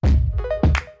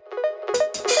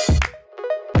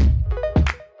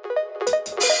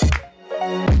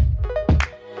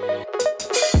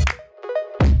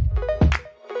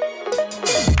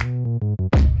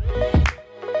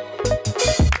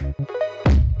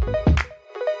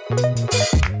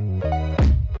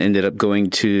Ended up going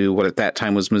to what at that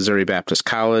time was Missouri Baptist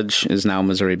College, is now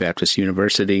Missouri Baptist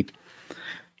University,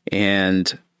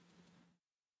 and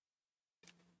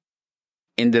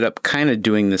ended up kind of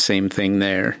doing the same thing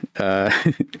there.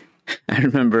 I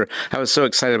remember I was so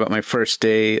excited about my first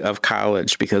day of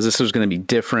college because this was going to be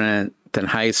different than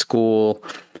high school.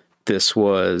 This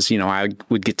was, I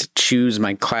would get to choose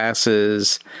my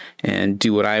classes and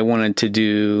do what I wanted to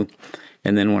do.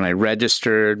 And then when I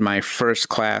registered, my first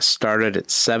class started at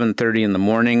 7:30 in the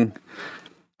morning.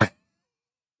 I'm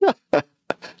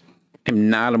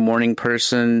not a morning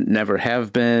person, never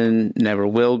have been, never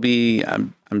will be.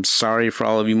 I'm sorry for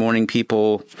all of you morning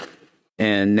people.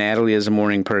 And Natalie is a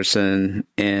morning person,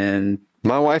 and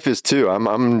my wife is too.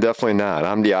 I'm definitely not.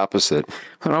 I'm the opposite.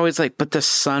 I'm always like, but the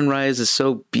sunrise is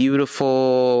so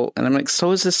beautiful. And I'm like,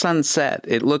 so is the sunset.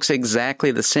 It looks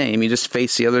exactly the same. You just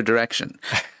face the other direction.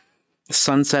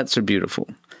 Sunsets are beautiful.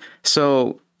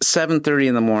 So 7:30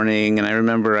 in the morning, and I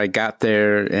remember I got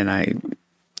there and I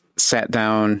sat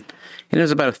down, and it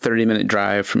was about a 30-minute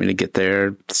drive for me to get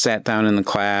there. Sat down in the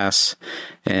class,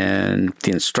 and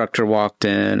the instructor walked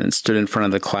in and stood in front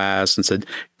of the class and said,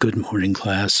 "Good morning,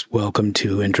 class. Welcome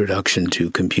to Introduction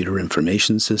to Computer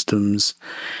Information Systems."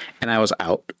 And I was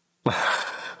out.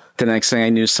 The next thing I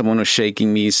knew, someone was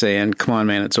shaking me saying, "Come on,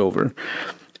 man, it's over."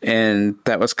 And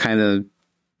that was kind of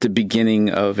the beginning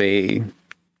of a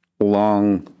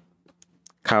long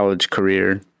college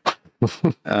career.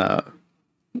 But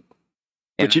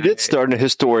you did start in a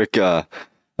historic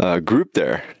group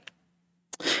there.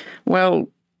 Well,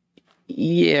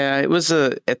 yeah, it was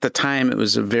at the time, it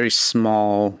was a very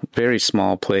small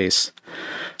place.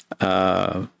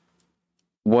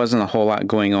 Wasn't a whole lot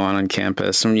going on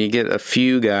campus. When you get a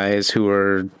few guys who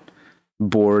are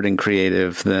bored and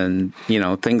creative, then,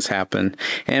 things happen.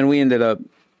 And we ended up,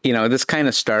 this kind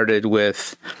of started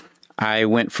with, I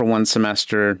went for one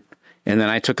semester, and then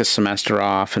I took a semester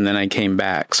off, and then I came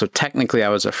back. So technically I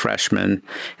was a freshman,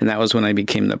 and that was when I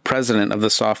became the president of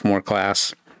the sophomore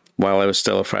class while I was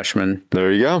still a freshman.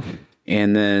 There you go.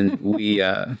 And then we,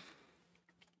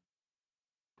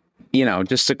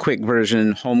 just a quick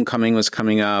version, homecoming was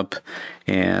coming up,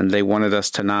 and they wanted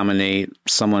us to nominate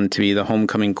someone to be the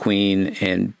homecoming queen,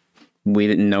 and we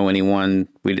didn't know anyone.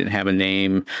 We didn't have a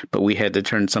name, but we had to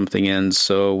turn something in.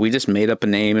 So we just made up a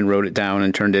name and wrote it down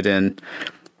and turned it in.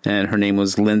 And her name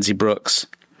was Lindsey Brooks.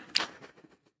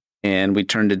 And we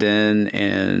turned it in,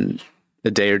 and a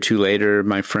day or two later,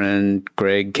 my friend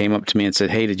Greg came up to me and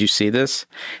said, "Hey, did you see this?"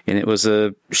 And it was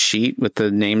a sheet with the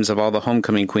names of all the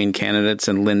homecoming queen candidates,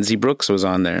 and Lindsey Brooks was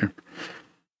on there.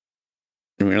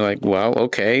 And we were like, well,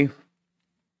 okay,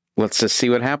 let's just see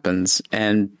what happens.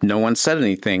 And no one said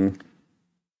anything.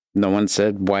 No one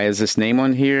said, "Why is this name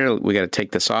on here? We got to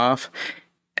take this off."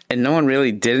 And no one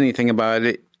really did anything about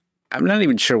it. I'm not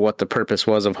even sure what the purpose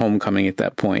was of homecoming at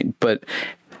that point, but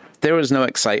there was no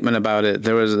excitement about it.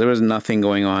 There was nothing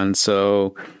going on.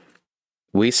 So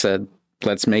we said,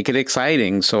 let's make it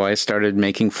exciting. So I started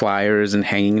making flyers and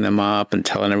hanging them up and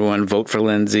telling everyone, vote for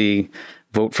Lindsey,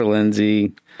 vote for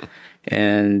Lindsey.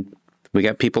 And we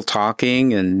got people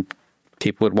talking, and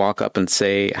people would walk up and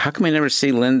say, "How come I never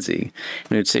see Lindsey?"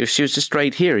 And we'd say, "She was just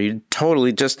right here. You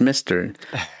totally just missed her."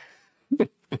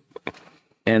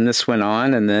 And this went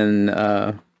on, and then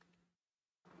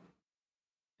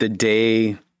the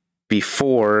day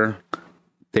before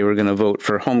they were going to vote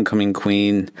for homecoming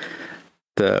queen,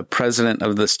 the president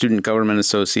of the Student Government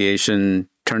Association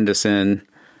turned us in,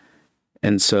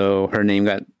 and so her name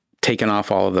got taken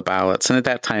off all of the ballots. And at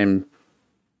that time,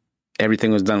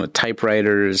 everything was done with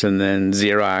typewriters and then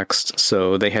Xeroxed,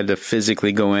 so they had to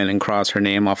physically go in and cross her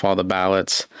name off all the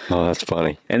ballots. Oh, that's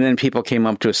funny. And then people came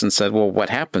up to us and said, "Well, what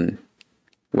happened?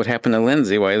 What happened to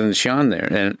Lindsey? Why isn't Shawn there?"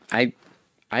 And I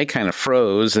kind of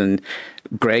froze, and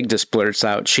Greg just blurts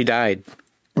out, "She died."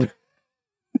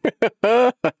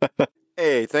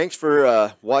 Hey, thanks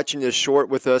for watching this short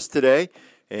with us today.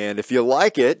 And if you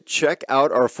like it, check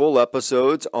out our full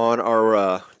episodes on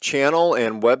our channel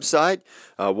and website.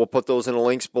 We'll put those in the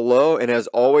links below. And as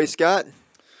always, Scott,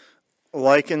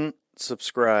 like and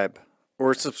subscribe.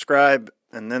 Or subscribe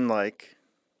and then like.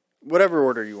 Whatever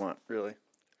order you want, really.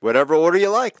 Whatever order you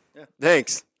like. Yeah.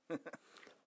 Thanks.